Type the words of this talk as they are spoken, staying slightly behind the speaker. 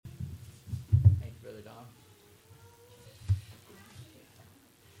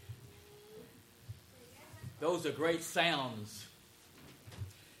Those are great sounds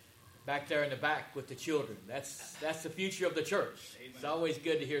back there in the back with the children. That's the future of the church. Amen. It's always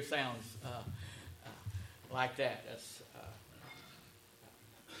good to hear sounds like that.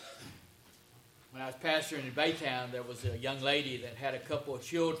 When I was pastoring in Baytown, there was a young lady that had a couple of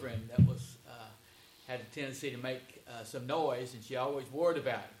children that had a tendency to make some noise, and she always worried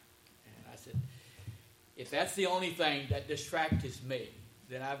about it. And I said, if that's the only thing that distracts me,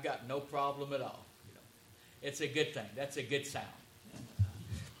 then I've got no problem at all. It's a good thing. That's a good sound.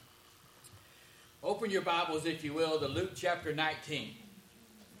 Open your Bibles, if you will, to Luke chapter 19.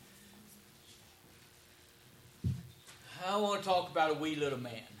 I want to talk about a wee little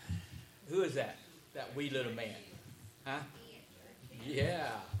man. Who is that? That wee little man. Huh? Yeah.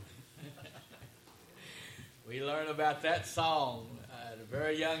 We learn about that song at a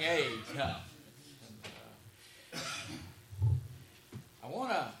very young age. Huh? I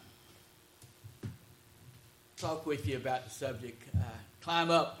want to talk with you about the subject,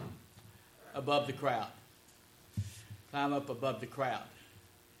 climb up above the crowd. Climb up above the crowd.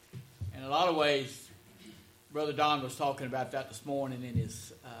 In a lot of ways, Brother Don was talking about that this morning in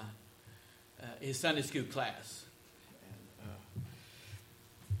his Sunday school class.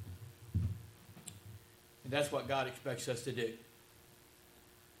 And that's what God expects us to do.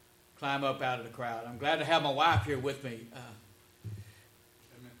 Climb up out of the crowd. I'm glad to have my wife here with me.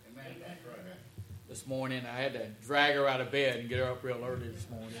 This morning, I had to drag her out of bed and get her up real early this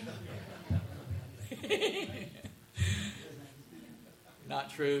morning. Not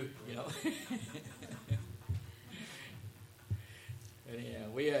true,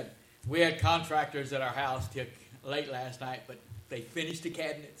 And, we had contractors at our house till late last night, but they finished the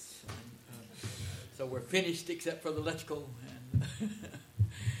cabinets. So we're finished except for the electrical, and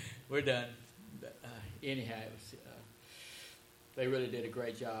we're done. But, anyhow, they really did a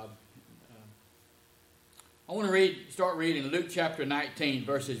great job. I want to start reading Luke chapter 19,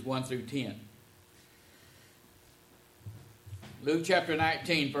 verses 1 through 10. Luke chapter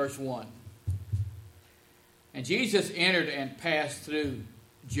 19, verse 1. And Jesus entered and passed through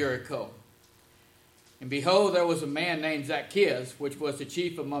Jericho. And behold, there was a man named Zacchaeus, which was the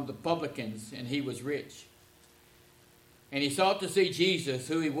chief among the publicans, and he was rich. And he sought to see Jesus,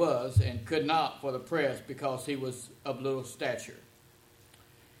 who he was, and could not for the press, because he was of little stature.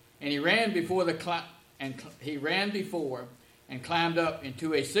 And he ran before and climbed up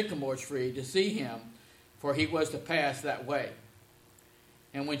into a sycamore tree to see him, for he was to pass that way.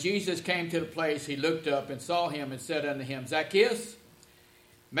 And when Jesus came to the place, he looked up and saw him and said unto him, Zacchaeus,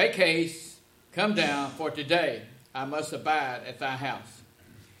 make haste, come down, for today I must abide at thy house.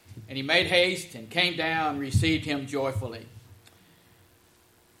 And he made haste and came down and received him joyfully.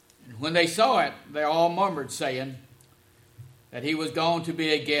 And when they saw it, they all murmured, saying that he was gone to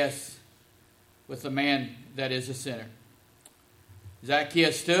be a guest with the man that is a sinner.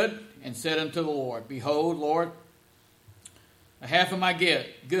 Zacchaeus stood and said unto the Lord, Behold, Lord, a half of my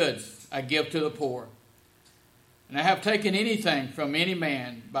goods I give to the poor. And I have taken anything from any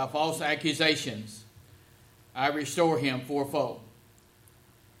man by false accusations, I restore him fourfold.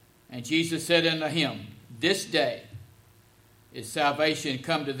 And Jesus said unto him, This day is salvation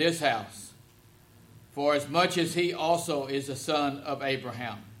come to this house, for as much as he also is a son of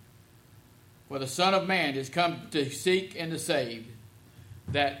Abraham. For the Son of Man is come to seek and to save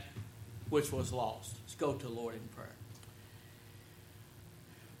that which was lost. Let's go to the Lord in prayer.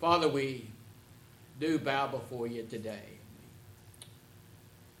 Father, we do bow before you today.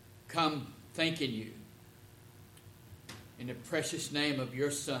 Come thanking you in the precious name of your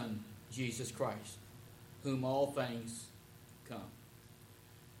Son, Jesus Christ, whom all things come.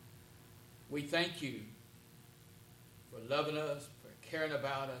 We thank you for loving us, for caring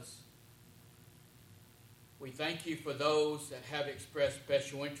about us. We thank you for those that have expressed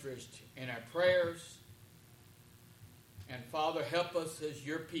special interest in our prayers. And Father, help us as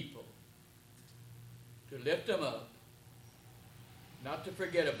your people to lift them up, not to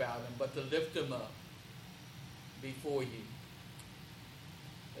forget about them, but to lift them up before you.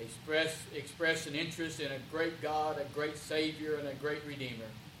 Express an interest in a great God, a great Savior, and a great Redeemer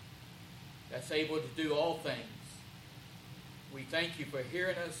that's able to do all things. We thank you for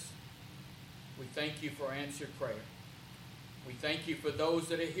hearing us. We thank you for answered prayer. We thank you for those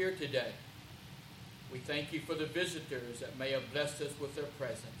that are here today. We thank you for the visitors that may have blessed us with their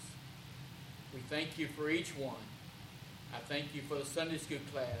presence. We thank you for each one. I thank you for the Sunday school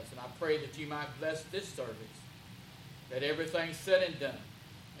class, and I pray that you might bless this service, that everything said and done,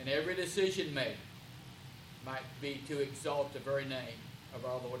 and every decision made might be to exalt the very name of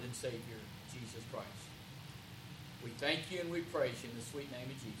our Lord and Savior, Jesus Christ. We thank you and we praise you in the sweet name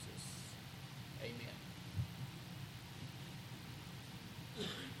of Jesus. Amen.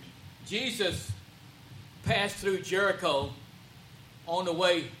 Jesus passed through Jericho on the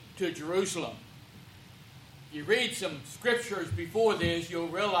way to Jerusalem. You read some scriptures before this, you'll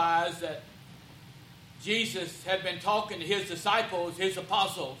realize that Jesus had been talking to his disciples, his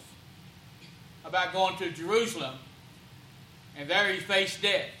apostles, about going to Jerusalem, and there he faced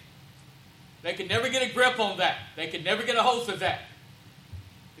death. They could never get a grip on that. They could never get a hold of that,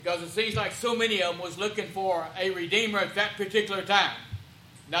 because it seems like so many of them was looking for a redeemer at that particular time,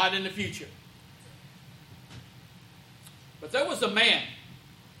 not in the future. But there was a man,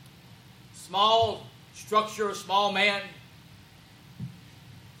 small structure, small man,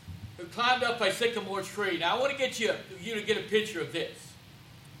 who climbed up a sycamore tree. Now, I want to get you to get a picture of this.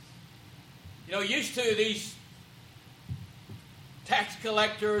 You know, used to these tax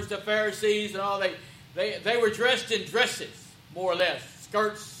collectors, the Pharisees, and all, they were dressed in dresses, more or less,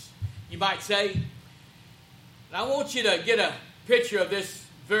 skirts, you might say. And I want you to get a picture of this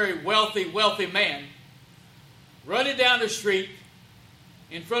very wealthy man running down the street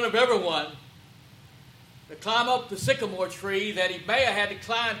in front of everyone to climb up the sycamore tree that he may have had to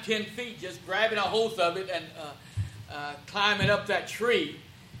climb 10 feet, just grabbing a hold of it and climbing up that tree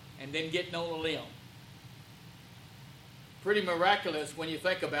and then getting on a limb. Pretty miraculous when you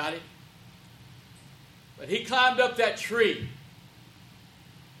think about it. But he climbed up that tree,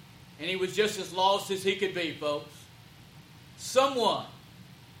 and he was just as lost as he could be, folks. Someone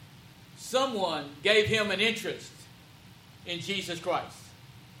gave him an interest in Jesus Christ.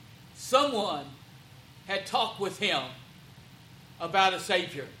 Someone had talked with him about a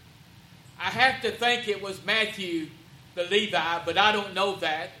Savior. I have to think it was Matthew the Levite, but I don't know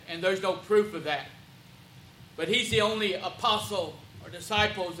that, and there's no proof of that. But he's the only apostle or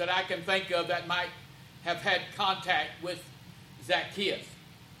disciples that I can think of that might have had contact with Zacchaeus.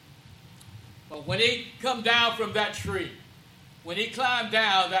 But when he come down from that tree, when he climbed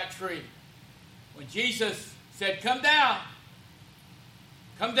down that tree, when Jesus said, come down,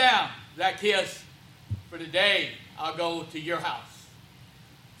 Zacchaeus, for today I'll go to your house.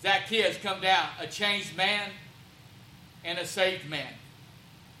 Zacchaeus come down, a changed man and a saved man.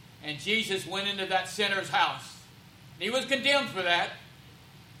 And Jesus went into that sinner's house. And he was condemned for that.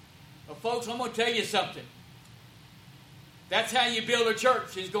 But folks, I'm going to tell you something. That's how you build a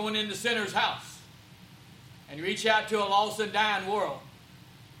church, is going into sinner's house and reach out to a lost and dying world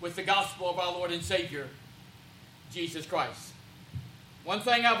with the gospel of our Lord and Savior, Jesus Christ. One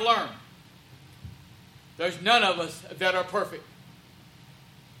thing I've learned, there's none of us that are perfect.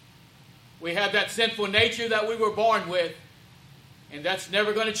 We have that sinful nature that we were born with, and that's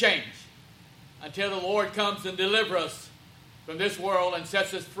never going to change until the Lord comes and delivers us from this world and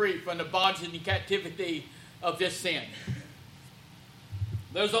sets us free from the bondage and captivity of this sin.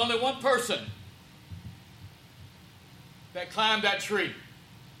 There's only one person that climbed that tree,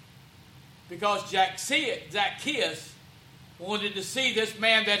 because Zacchaeus wanted to see this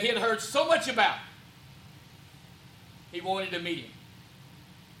man that he had heard so much about. He wanted to meet him.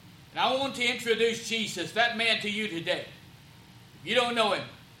 And I want to introduce Jesus, that man, to you today. If you don't know him,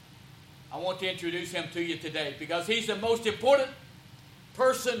 I want to introduce him to you today, because he's the most important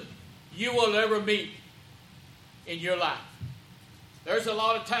person you will ever meet in your life. There's a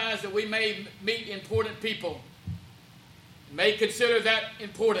lot of times that we may meet important people, may consider that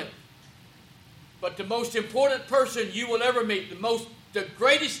important. But the most important person you will ever meet, the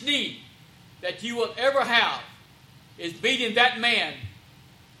greatest need that you will ever have, is meeting that man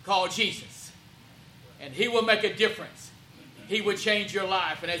called Jesus. And he will make a difference. He will change your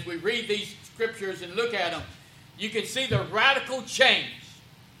life. And as we read these scriptures and look at them, you can see the radical change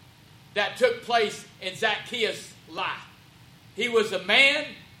that took place in Zacchaeus' life. He was a man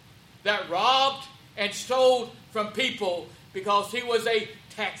that robbed and stole from people because he was a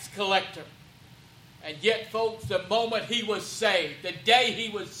tax collector. And yet, folks, the moment he was saved, the day he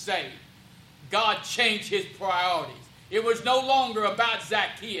was saved, God changed his priorities. It was no longer about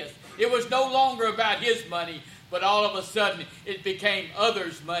Zacchaeus. It was no longer about his money, but all of a sudden it became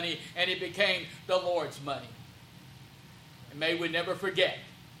others' money, and it became the Lord's money. And may we never forget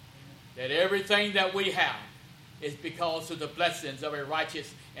that everything that we have is because of the blessings of a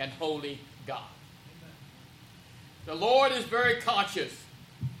righteous and holy God. The Lord is very conscious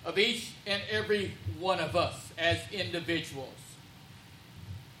of each and every one of us as individuals.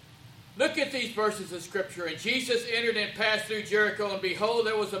 Look at these verses of Scripture. And Jesus entered and passed through Jericho, and behold,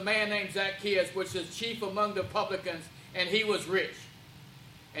 there was a man named Zacchaeus, which is chief among the publicans, and he was rich.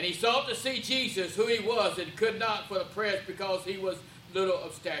 And he sought to see Jesus, who he was, and could not for the press, because he was little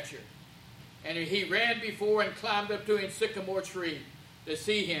of stature. And he ran before and climbed up to a sycamore tree to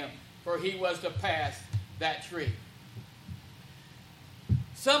see him, for he was to pass that tree.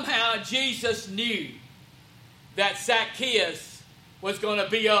 Somehow Jesus knew that Zacchaeus was going to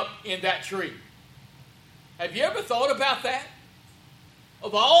be up in that tree. Have you ever thought about that?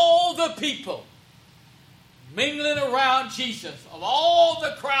 Of all the people mingling around Jesus, of all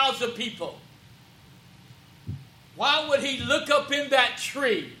the crowds of people, why would he look up in that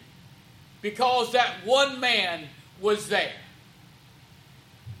tree? Because that one man was there.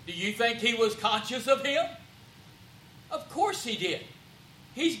 Do you think he was conscious of him? Of course he did.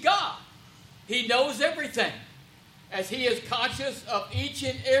 He's God. He knows everything, as he is conscious of each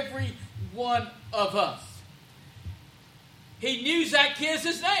and every one of us. He knew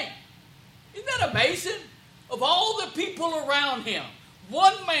Zacchaeus' name. Isn't that amazing? Of all the people around him,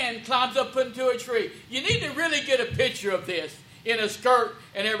 one man climbs up into a tree. You need to really get a picture of this in a skirt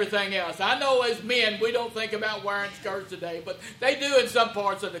and everything else. I know as men, we don't think about wearing skirts today, but they do in some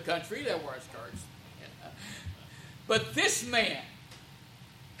parts of the country. They wear skirts. But this man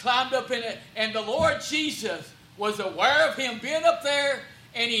climbed up in it, and the Lord Jesus was aware of him being up there,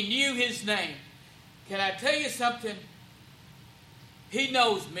 and he knew his name. Can I tell you something? He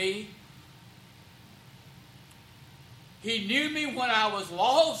knows me. He knew me when I was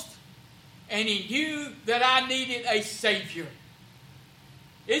lost, and he knew that I needed a Savior.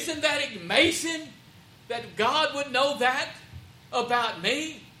 Isn't that amazing that God would know that about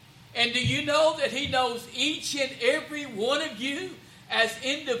me? And do you know that he knows each and every one of you as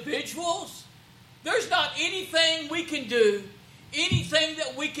individuals? There's not anything we can do, anything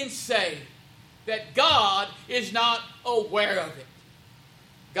that we can say, that God is not aware of it.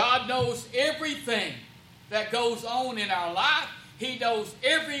 God knows everything that goes on in our life. He knows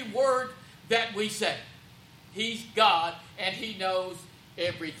every word that we say. He's God, and he knows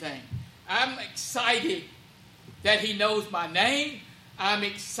everything. I'm excited that he knows my name. I'm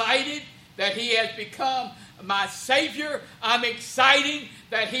excited that he has become my Savior. I'm excited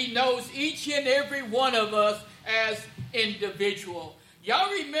that he knows each and every one of us as individual.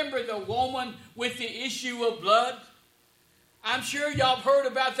 Y'all remember the woman with the issue of blood? I'm sure y'all have heard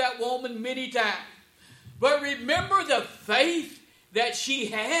about that woman many times. But remember the faith that she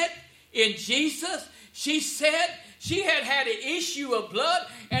had in Jesus? She said she had had an issue of blood,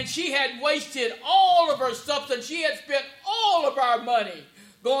 and she had wasted all of her substance. She had spent all of our money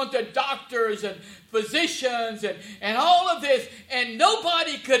going to doctors and physicians and all of this, and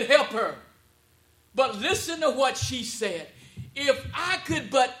nobody could help her. But listen to what she said. If I could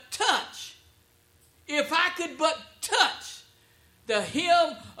but touch the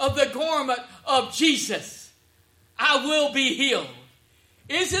hem of the garment of Jesus, I will be healed.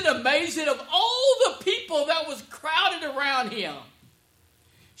 Isn't it amazing? Of all the people that was crowded around him,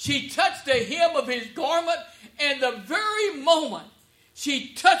 she touched the hem of his garment, and the very moment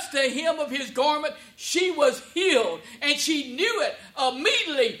she touched the hem of his garment, she was healed. And she knew it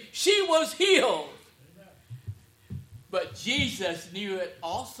immediately. She was healed. But Jesus knew it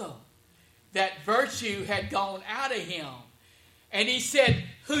also, that virtue had gone out of him. And he said,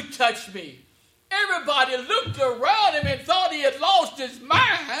 "Who touched me?" Everybody looked around him and thought he had lost his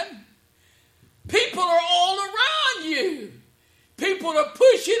mind. People are all around you. People are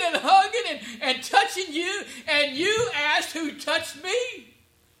pushing and hugging and touching you, and you asked, "Who touched me?"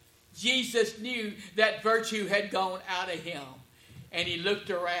 Jesus knew that virtue had gone out of him, and he looked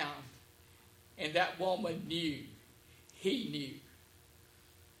around, and that woman knew. He knew.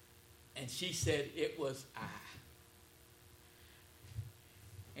 And she said, "It was I."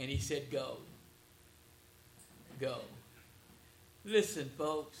 And he said, "Go. Go." Listen,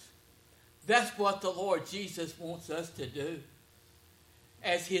 folks. That's what the Lord Jesus wants us to do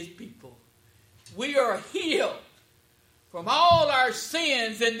as his people. We are healed from all our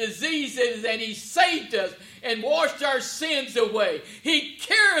sins and diseases, and he saved us and washed our sins away. He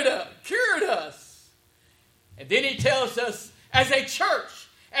cured us. And then he tells us as a church,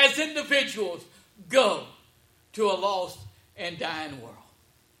 as individuals, go to a lost and dying world.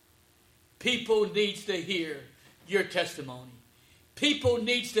 People need to hear your testimony. People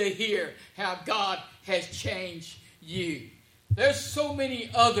need to hear how God has changed you. There's so many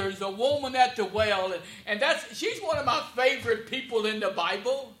others. A woman at the well, and she's one of my favorite people in the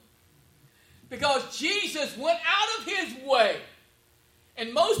Bible, because Jesus went out of his way.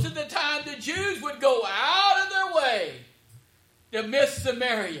 And most of the time the Jews would go out of their way to miss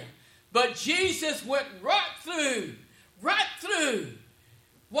Samaria. But Jesus went right through.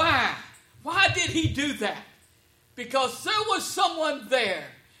 Why? Why did he do that? Because there was someone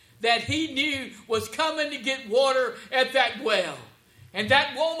there that he knew was coming to get water at that well. And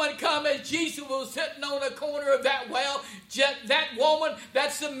that woman come as Jesus was sitting on the corner of that well. That woman,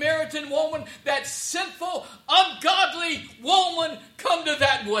 that Samaritan woman, that sinful, ungodly woman come to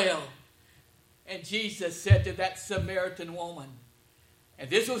that well. And Jesus said to that Samaritan woman, and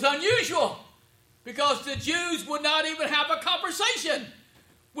this was unusual because the Jews would not even have a conversation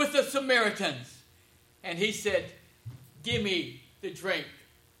with the Samaritans. And he said, give me the drink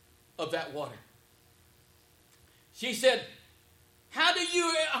of that water. She said,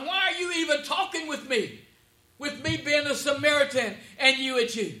 why are you even talking with me? With me being a Samaritan and you a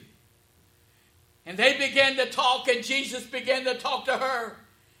Jew. And they began to talk, and Jesus began to talk to her.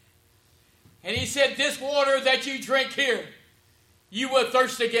 And he said, this water that you drink here, you will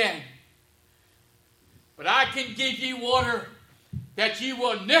thirst again. But I can give you water that you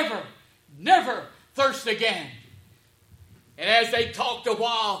will never, never thirst again. And as they talked a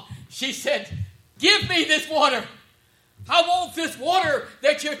while, she said, give me this water. I want this water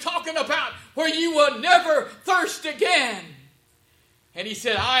that you're talking about where you will never thirst again. And he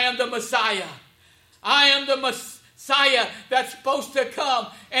said, I am the Messiah. I am the Messiah that's supposed to come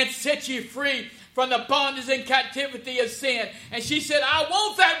and set you free from the bondage and captivity of sin. And she said, I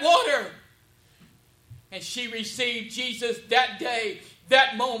want that water. And she received Jesus that day,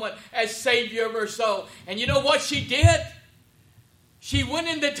 that moment, as Savior of her soul. And you know what she did? She went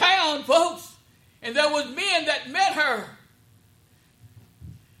into town, folks. And there was men that met her.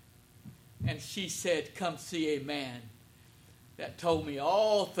 And she said, come see a man that told me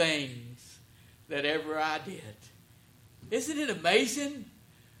all things that ever I did. Isn't it amazing?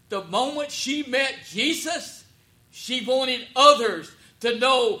 The moment she met Jesus, she wanted others to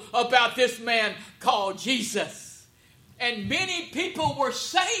know about this man called Jesus. And many people were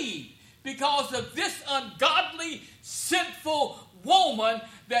saved because of this ungodly, sinful woman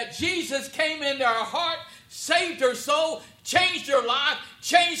that Jesus came into her heart, saved her soul, changed her life,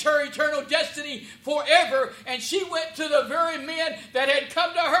 changed her eternal destiny forever. And she went to the very men that had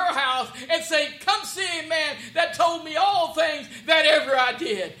come to her house and said, come see a man that told me all things that ever I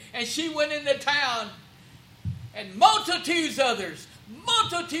did. And she went into town, and multitudes of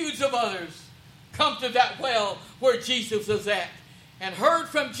others come to that well where Jesus was at and heard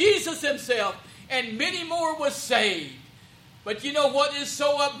from Jesus himself, and many more was saved. But you know what is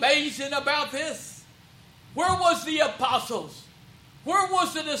so amazing about this? Where was the apostles? Where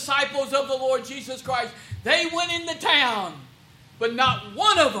was the disciples of the Lord Jesus Christ? They went into town, but not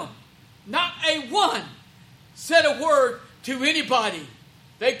one of them, not a one, said a word to anybody.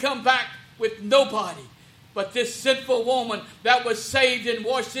 They come back with nobody. But this sinful woman that was saved and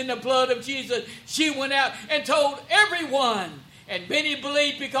washed in the blood of Jesus, she went out and told everyone. And many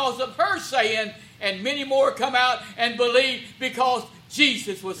believed because of her saying, and many more come out and believe because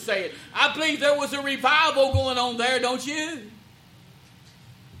Jesus was saying. I believe there was a revival going on there, don't you?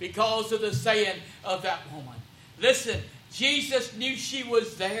 Because of the saying of that woman. Listen, Jesus knew she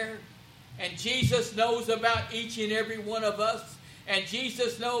was there. And Jesus knows about each and every one of us. And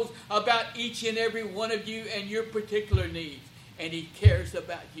Jesus knows about each and every one of you and your particular needs. And he cares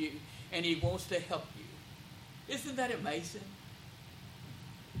about you. And he wants to help you. Isn't that amazing?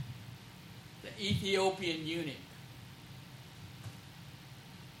 The Ethiopian eunuch.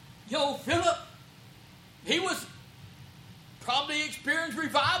 Philip, he was probably experienced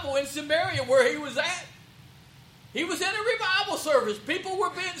revival in Samaria where he was at. He was in a revival service. People were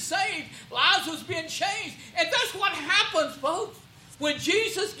being saved. Lives was being changed. And that's what happens, folks. When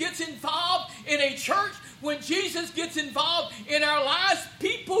Jesus gets involved in a church, when Jesus gets involved in our lives,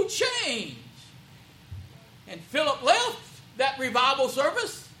 people change. And Philip left that revival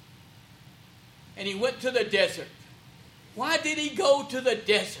service and he went to the desert. Why did he go to the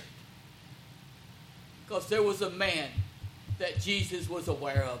desert? Because there was a man that Jesus was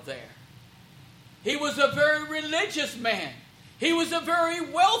aware of there. He was a very religious man. He was a very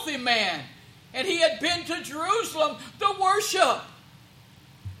wealthy man. And he had been to Jerusalem to worship.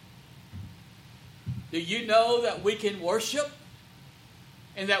 Do you know that we can worship?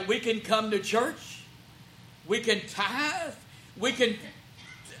 And that we can come to church? We can tithe? We can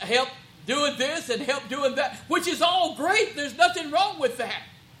help doing this and help doing that, which is all great. There's nothing wrong with that.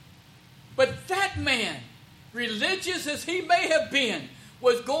 But that man, religious as he may have been,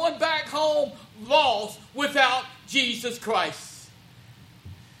 was going back home lost without Jesus Christ.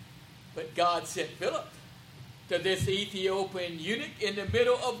 But God sent Philip to this Ethiopian eunuch in the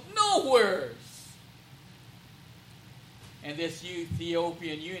middle of nowhere. And this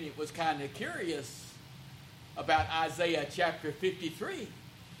Ethiopian eunuch was kind of curious about Isaiah chapter 53.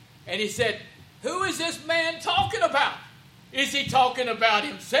 And he said, who is this man talking about? Is he talking about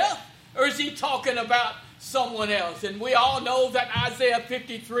himself? Or is he talking about someone else. And we all know that Isaiah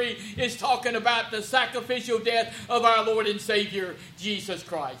 53 is talking about the sacrificial death of our Lord and Savior, Jesus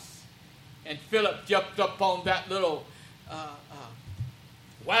Christ. And Philip jumped up on that little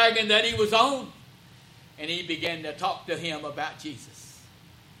wagon that he was on, and he began to talk to him about Jesus.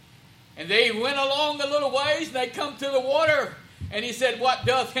 And they went along a little ways, and they come to the water, and he said, "What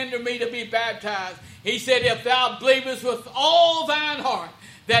doth hinder me to be baptized?" He said, "If thou believest with all thine heart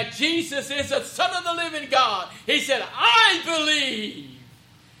that Jesus is the Son of the living God," he said, "I believe."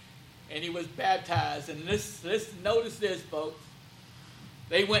 And he was baptized. And let's notice this, folks.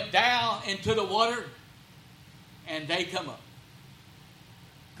 They went down into the water, and they come up.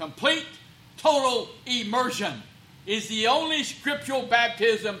 Complete, total immersion is the only scriptural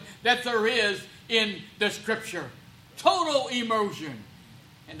baptism that there is in the Scripture. Total immersion.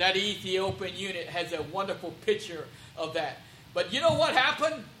 And that Ethiopian eunuch has a wonderful picture of that. But you know what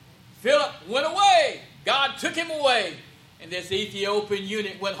happened? Philip went away. God took him away. And this Ethiopian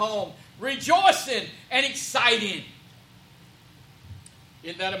eunuch went home rejoicing and exciting.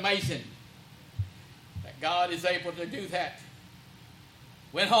 Isn't that amazing? That God is able to do that.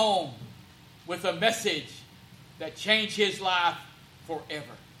 Went home with a message that changed his life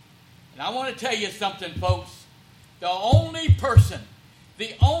forever. And I want to tell you something, folks. The only person,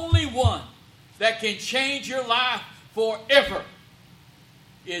 the only one that can change your life forever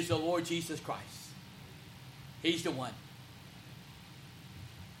is the Lord Jesus Christ. He's the one.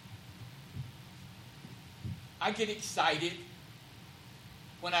 I get excited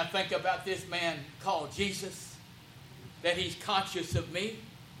when I think about this man called Jesus, that he's conscious of me,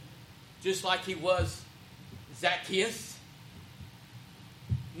 just like he was Zacchaeus.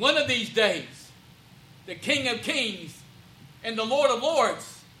 One of these days, the King of Kings and the Lord of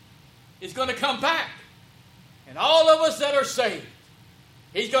Lords is going to come back. And all of us that are saved,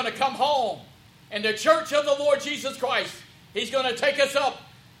 he's going to come home. And the church of the Lord Jesus Christ, he's going to take us up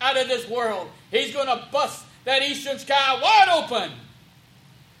out of this world. He's going to bust that eastern sky wide open.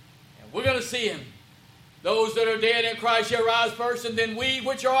 And we're going to see him. Those that are dead in Christ shall rise first, and then we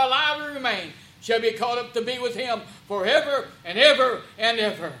which are alive and remain shall be caught up to be with him forever and ever and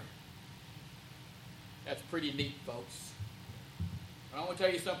ever. That's pretty neat, folks. But I want to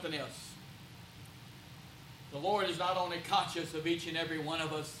tell you something else. The Lord is not only conscious of each and every one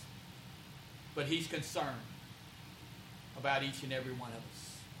of us, but he's concerned about each and every one of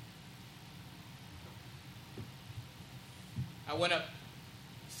us. I went up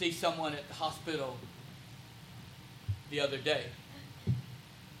to see someone at the hospital the other day.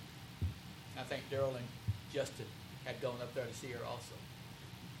 I think Daryl and Justin had gone up there to see her also.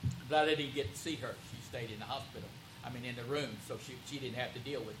 But I didn't get to see her. She stayed in the hospital. In the room, so she didn't have to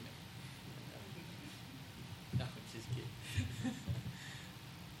deal with me. No, just kidding.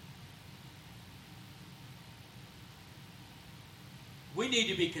 We need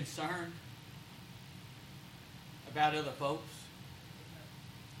to be concerned about other folks.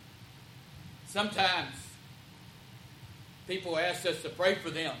 Sometimes people ask us to pray for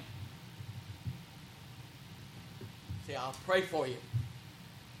them. Say, "I'll pray for you.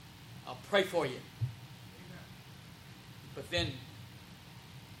 I'll pray for you." But then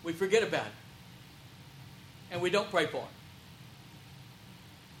we forget about it. And we don't pray for them.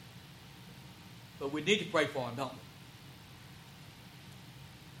 But we need to pray for them, don't we?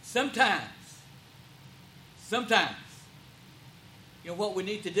 Sometimes, you know what we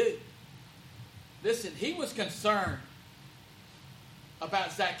need to do? Listen, he was concerned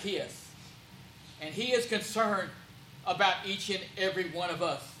about Zacchaeus. And he is concerned about each and every one of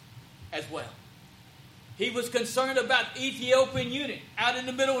us as well. He was concerned about the Ethiopian eunuch out in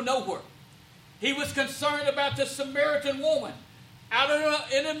the middle of nowhere. He was concerned about the Samaritan woman out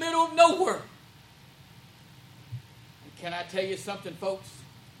in the middle of nowhere. And can I tell you something, folks?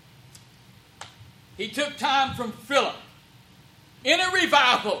 He took time from Philip in a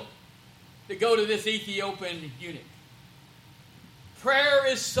revival to go to this Ethiopian eunuch. Prayer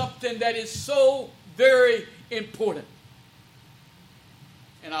is something that is so very important.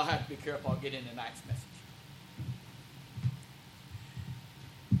 And I'll have to be careful. I'll get in tonight's message.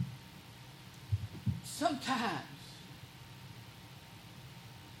 Sometimes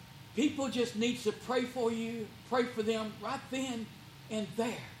people just need to pray for you, pray for them right then and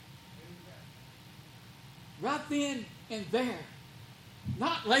there. Right then and there.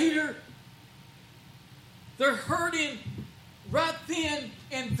 Not later. They're hurting right then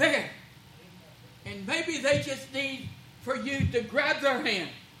and there. And maybe they just need for you to grab their hand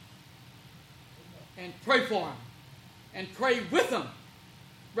and pray for them and pray with them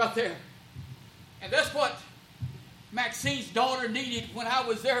right there. And that's what Maxine's daughter needed when I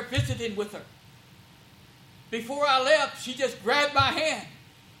was there visiting with her. before I left, she just grabbed my hand.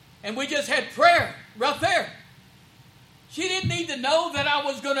 And we just had prayer right there. She didn't need to know that I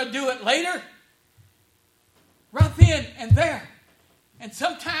was going to do it later. Right then and there. And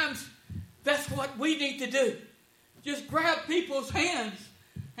sometimes that's what we need to do. Just grab people's hands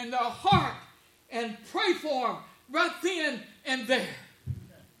and their heart and pray for them right then and there.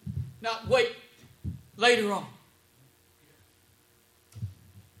 Not wait later on.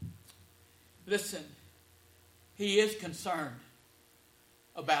 Listen, He is concerned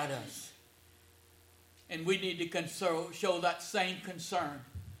about us. And we need to show that same concern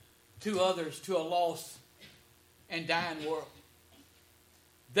to others, to a lost and dying world.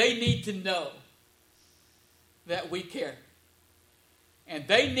 They need to know that we care. And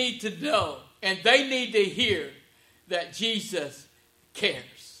they need to know, and they need to hear that Jesus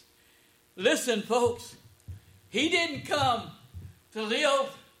cares. Listen, folks, He didn't come to live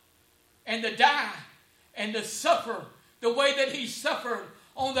and to die and to suffer the way that He suffered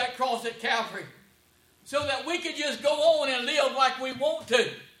on that cross at Calvary so that we could just go on and live like we want to.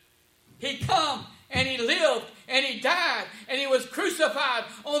 He come and He lived and He died and He was crucified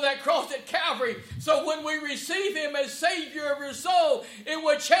on that cross at Calvary. So when we receive Him as Savior of your soul, it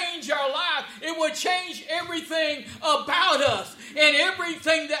would change our life. It would change everything about us and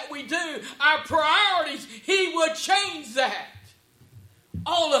everything that we do. Our priorities, He would change that.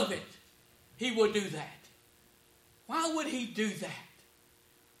 All of it. He would do that. Why would He do that?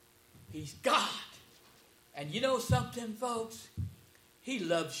 He's God. And you know something, folks? He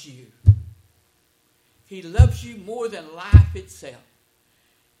loves you. He loves you more than life itself.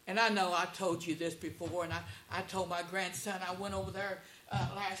 And I know I told you this before, and I told my grandson, I went over there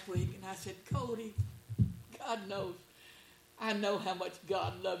last week, and I said, Cody, God knows. I know how much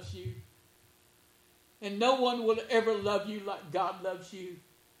God loves you. And no one will ever love you like God loves you.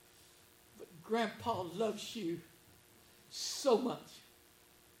 But Grandpa loves you so much.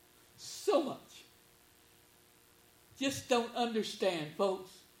 So much. Just don't understand, folks,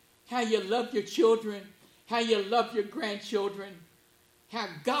 how you love your children, how you love your grandchildren, how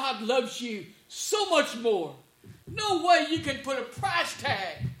God loves you so much more. No way you can put a price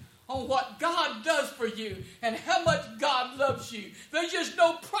tag on what God does for you and how much God loves you. There's just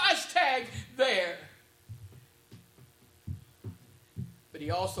no price tag there. But He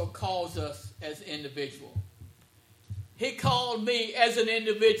also calls us as individuals. He called me as an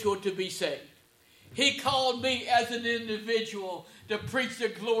individual to be saved. He called me as an individual to preach the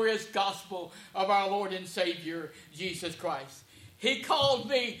glorious gospel of our Lord and Savior, Jesus Christ. He called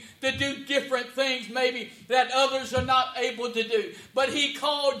me to do different things maybe that others are not able to do. But He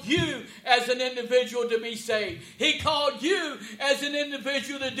called you as an individual to be saved. He called you as an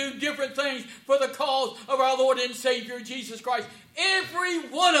individual to do different things for the cause of our Lord and Savior, Jesus Christ. Every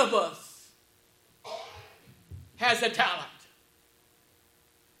one of us has a talent.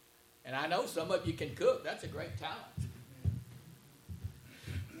 And I know some of you can cook. That's a great talent.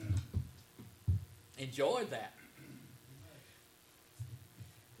 Enjoy that.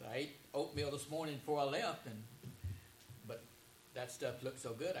 I ate oatmeal this morning before I left, but that stuff looked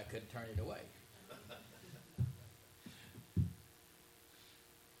so good I couldn't turn it away.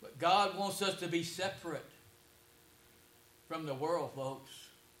 But God wants us to be separate from the world, folks.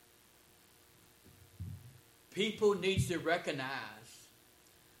 People need to recognize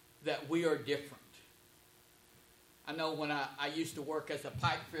that we are different. I know when I used to work as a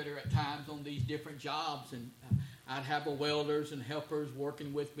pipe fitter at times on these different jobs, and I'd have welders and helpers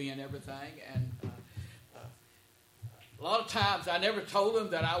working with me and everything. And a lot of times I never told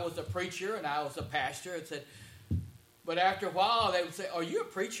them that I was a preacher and I was a pastor. And said, but after a while they would say, "Are you a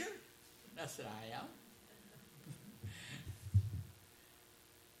preacher?" And I said, "I am."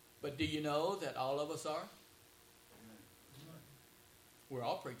 But do you know that all of us are? We're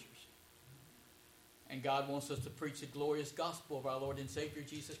all preachers. And God wants us to preach the glorious gospel of our Lord and Savior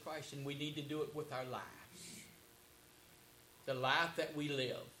Jesus Christ, and we need to do it with our lives. The life that we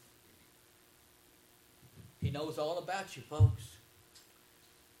live. He knows all about you, folks.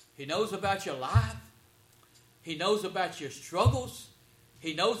 He knows about your life. He knows about your struggles.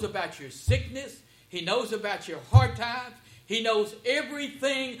 He knows about your sickness. He knows about your hard times. He knows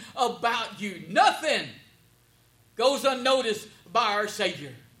everything about you. Nothing goes unnoticed by our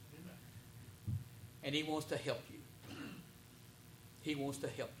Savior. And He wants to help you. He wants to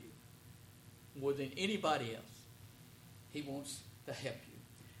help you. More than anybody else. He wants to help you.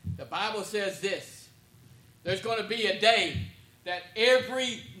 The Bible says this. There's going to be a day that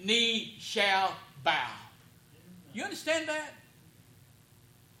every knee shall bow. You understand that?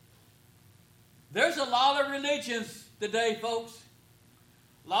 There's a lot of religions today, folks.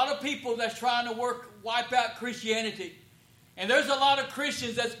 A lot of people that's trying to wipe out Christianity. And there's a lot of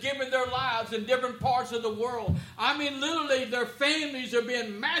Christians that's giving their lives in different parts of the world. I mean, literally, their families are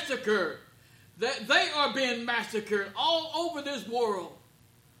being massacred. They are being massacred all over this world.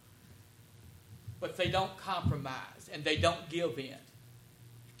 But they don't compromise and they don't give in.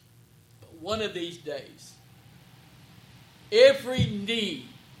 But one of these days, every knee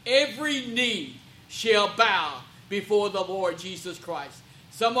shall bow before the Lord Jesus Christ.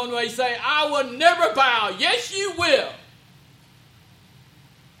 Someone may say, I will never bow. Yes, you will.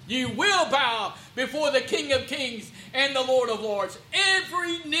 You will bow before the King of Kings and the Lord of Lords.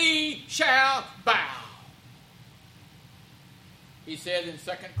 Every knee shall bow. He says in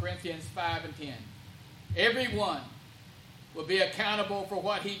 2 Corinthians 5 and 10, everyone will be accountable for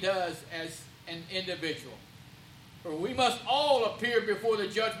what he does as an individual. For we must all appear before the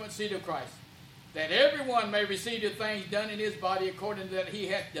judgment seat of Christ, that everyone may receive the things done in his body according to that he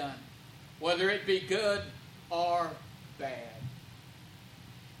hath done, whether it be good or bad.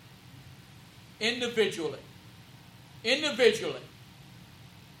 Individually,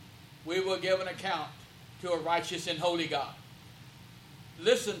 we will give an account to a righteous and holy God.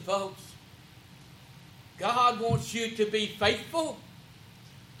 Listen, folks, God wants you to be faithful.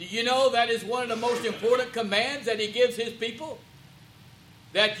 Do you know that is one of the most important commands that he gives his people?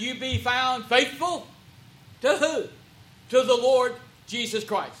 That you be found faithful to who? To the Lord Jesus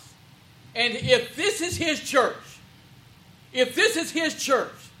Christ. And if this is his church,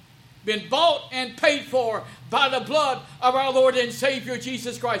 been bought and paid for by the blood of our Lord and Savior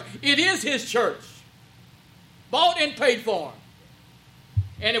Jesus Christ, it is his church. Bought and paid for.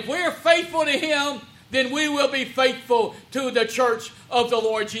 And if we're faithful to him, then we will be faithful to the church of the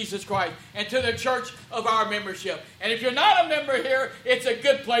Lord Jesus Christ and to the church of our membership. And if you're not a member here, it's a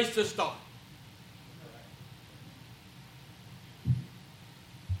good place to start.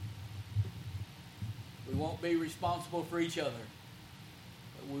 We won't be responsible for each other,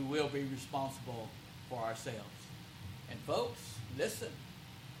 but we will be responsible for ourselves. And folks, listen,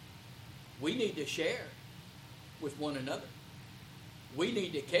 we need to share with one another. We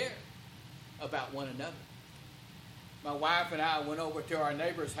need to care about one another. My wife and I went over to our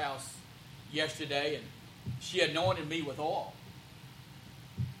neighbor's house yesterday, and she anointed me with oil.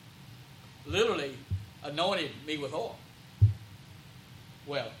 Literally anointed me with oil.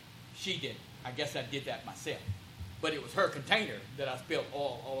 Well, she did. I guess I did that myself. But it was her container that I spilled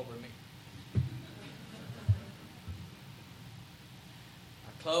oil all over me.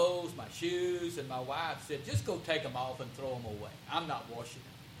 My clothes, my shoes, and my wife said, just go take them off and throw them away. I'm not washing them.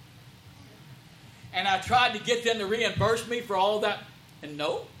 And I tried to get them to reimburse me for all that. And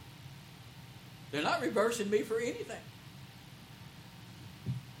no, they're not reimbursing me for anything.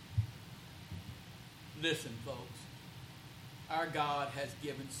 Listen, folks, our God has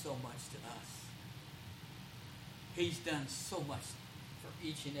given so much to us. He's done so much for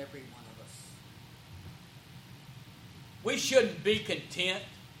each and every one of us. We shouldn't be content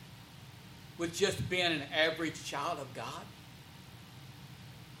with just being an average child of God.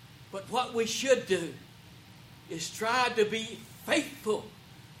 But what we should do is try to be faithful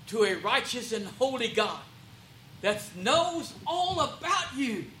to a righteous and holy God that knows all about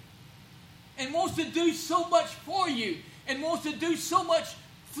you and wants to do so much for you and wants to do so much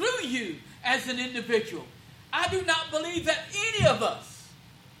through you as an individual. I do not believe that any of us,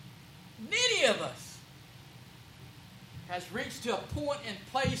 has reached to a point and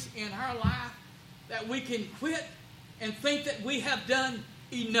place in our life that we can quit and think that we have done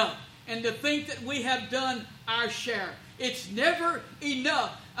enough and to think that we have done our share. It's never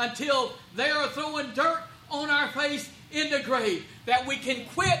enough until they are throwing dirt on our face in the grave that we can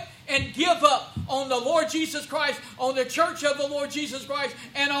quit and give up on the Lord Jesus Christ, on the church of the Lord Jesus Christ,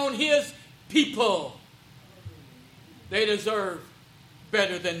 and on his people. They deserve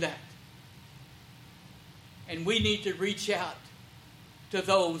better than that. And we need to reach out to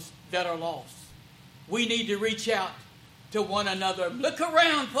those that are lost. We need to reach out to one another. Look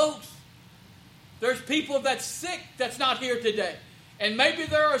around, folks. There's people that's sick that's not here today. And maybe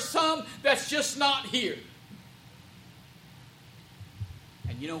there are some that's just not here.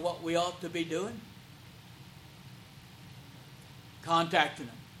 And you know what we ought to be doing? Contacting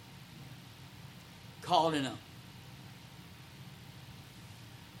them. Calling them.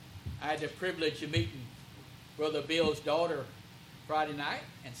 I had the privilege of meeting Brother Bill's daughter Friday night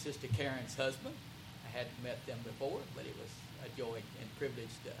and Sister Karen's husband. I hadn't met them before, but it was a joy and privilege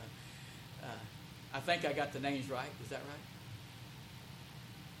to... I think I got the names right. Is that right?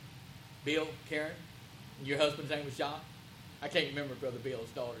 Bill, Karen, and your husband's name was John? I can't remember Brother Bill's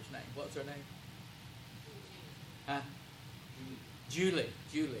daughter's name. What's her name? Huh? Julie.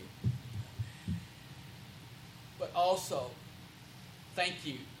 But also, thank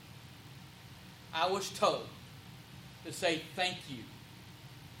you. I was told to say thank you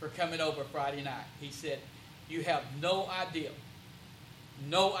for coming over Friday night. He said, you have no idea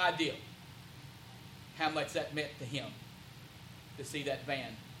how much that meant to him to see that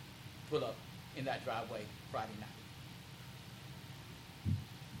van pull up in that driveway Friday night.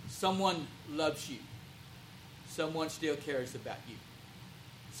 Someone loves you. Someone still cares about you.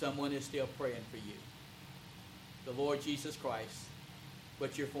 Someone is still praying for you. The Lord Jesus Christ,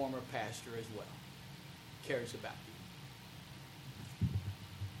 but your former pastor as well, cares about you.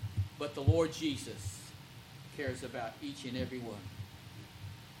 But the Lord Jesus cares about each and every one.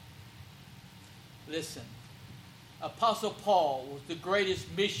 Listen, Apostle Paul was the greatest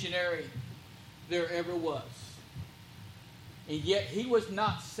missionary there ever was. And yet he was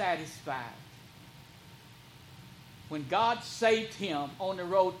not satisfied. When God saved him on the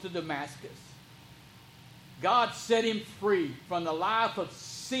road to Damascus, God set him free from the life of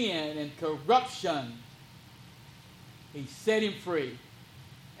sin and corruption. He set him free.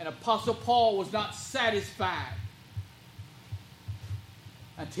 And Apostle Paul was not satisfied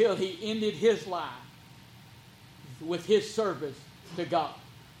until he ended his life with his service to God.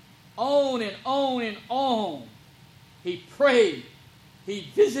 On and on and on. He prayed, he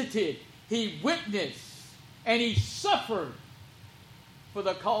visited, he witnessed, and he suffered for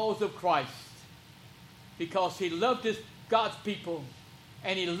the cause of Christ because he loved God's people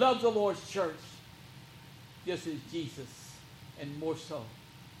and he loved the Lord's church just as Jesus, and more so.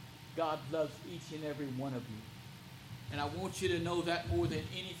 God loves each and every one of you. And I want you to know that more than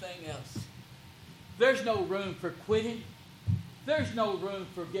anything else. There's no room for quitting. There's no room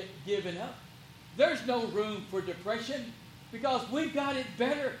for giving up. There's no room for depression because we've got it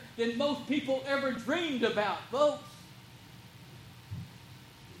better than most people ever dreamed about, folks.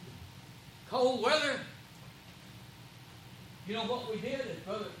 Cold weather. You know what we did as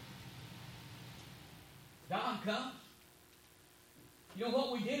Brother Don comes? You know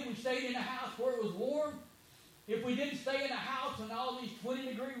what we did? We stayed in a house where it was warm. If we didn't stay in a house in all these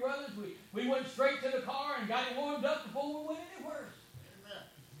 20-degree weathers, we went straight to the car and got it warmed up before we went anywhere. Amen.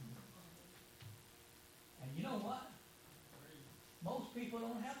 And you know what? Most people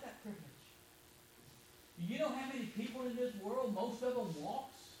don't have that privilege. You know how many people in this world, most of them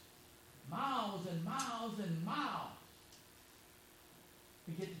walks miles and miles and miles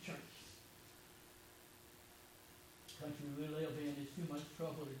to get to church. The country we live in is too much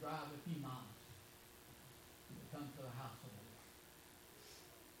trouble to drive a few miles to come to the house of the Lord.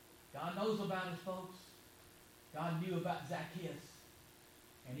 God knows about his folks. God knew about Zacchaeus.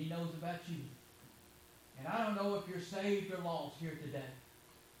 And he knows about you. And I don't know if you're saved or lost here today.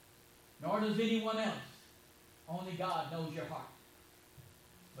 Nor does anyone else. Only God knows your heart.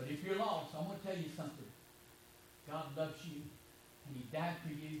 But if you're lost, I want to tell you something. God loves you. And he died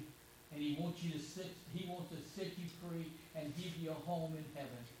for you. And he wants to set you free and give you a home in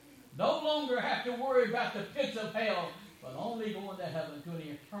heaven. No longer have to worry about the pits of hell, but only going to heaven, to an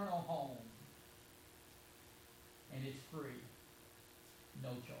eternal home. And it's free.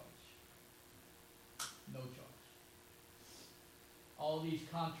 No charge. No charge. All these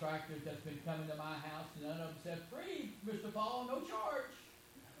contractors that's been coming to my house, none of them said, free, Mr. Paul, no charge.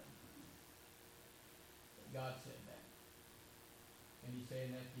 But God said that. And he's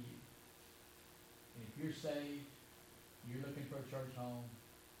saying that to you. And if you're saved, you're looking for a church home,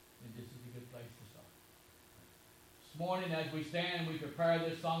 then this is a good place to start. This morning, as we stand and we prepare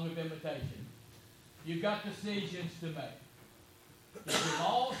this song of invitation, you've got decisions to make. If you're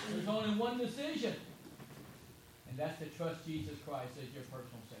lost, there's only one decision. And that's to trust Jesus Christ as your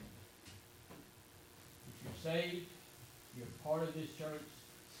personal Savior. If you're saved, you're part of this church,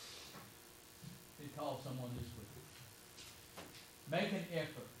 then call someone this week. Make an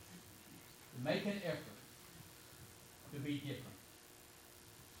effort. Make an effort to be different.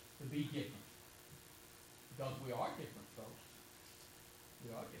 To be different. Because we are different, folks.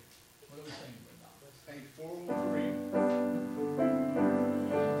 We are different. What are we singing about? Let's sing 403.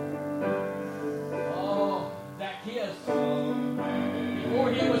 Oh, Zacchaeus. Before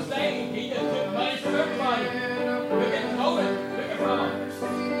he was saved, he just took money from everybody. Took it, stole it, took it from him.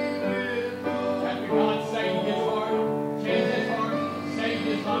 After God saved his heart, changed his heart, saved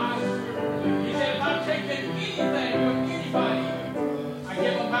his life, he said, if I've taken anything from anybody, I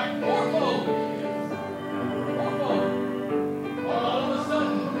give them back fourfold. Fourfold. All of a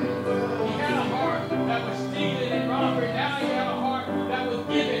sudden, he had a heart that was stealing and robbery. Now he had a heart that was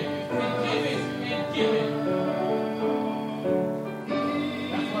giving and giving and giving.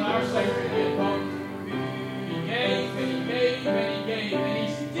 That's what our Savior did, folks. He gave and he gave and he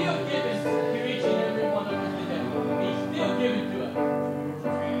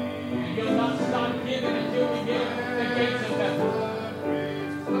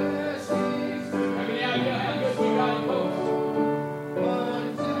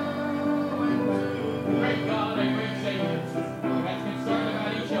great God, a great Savior.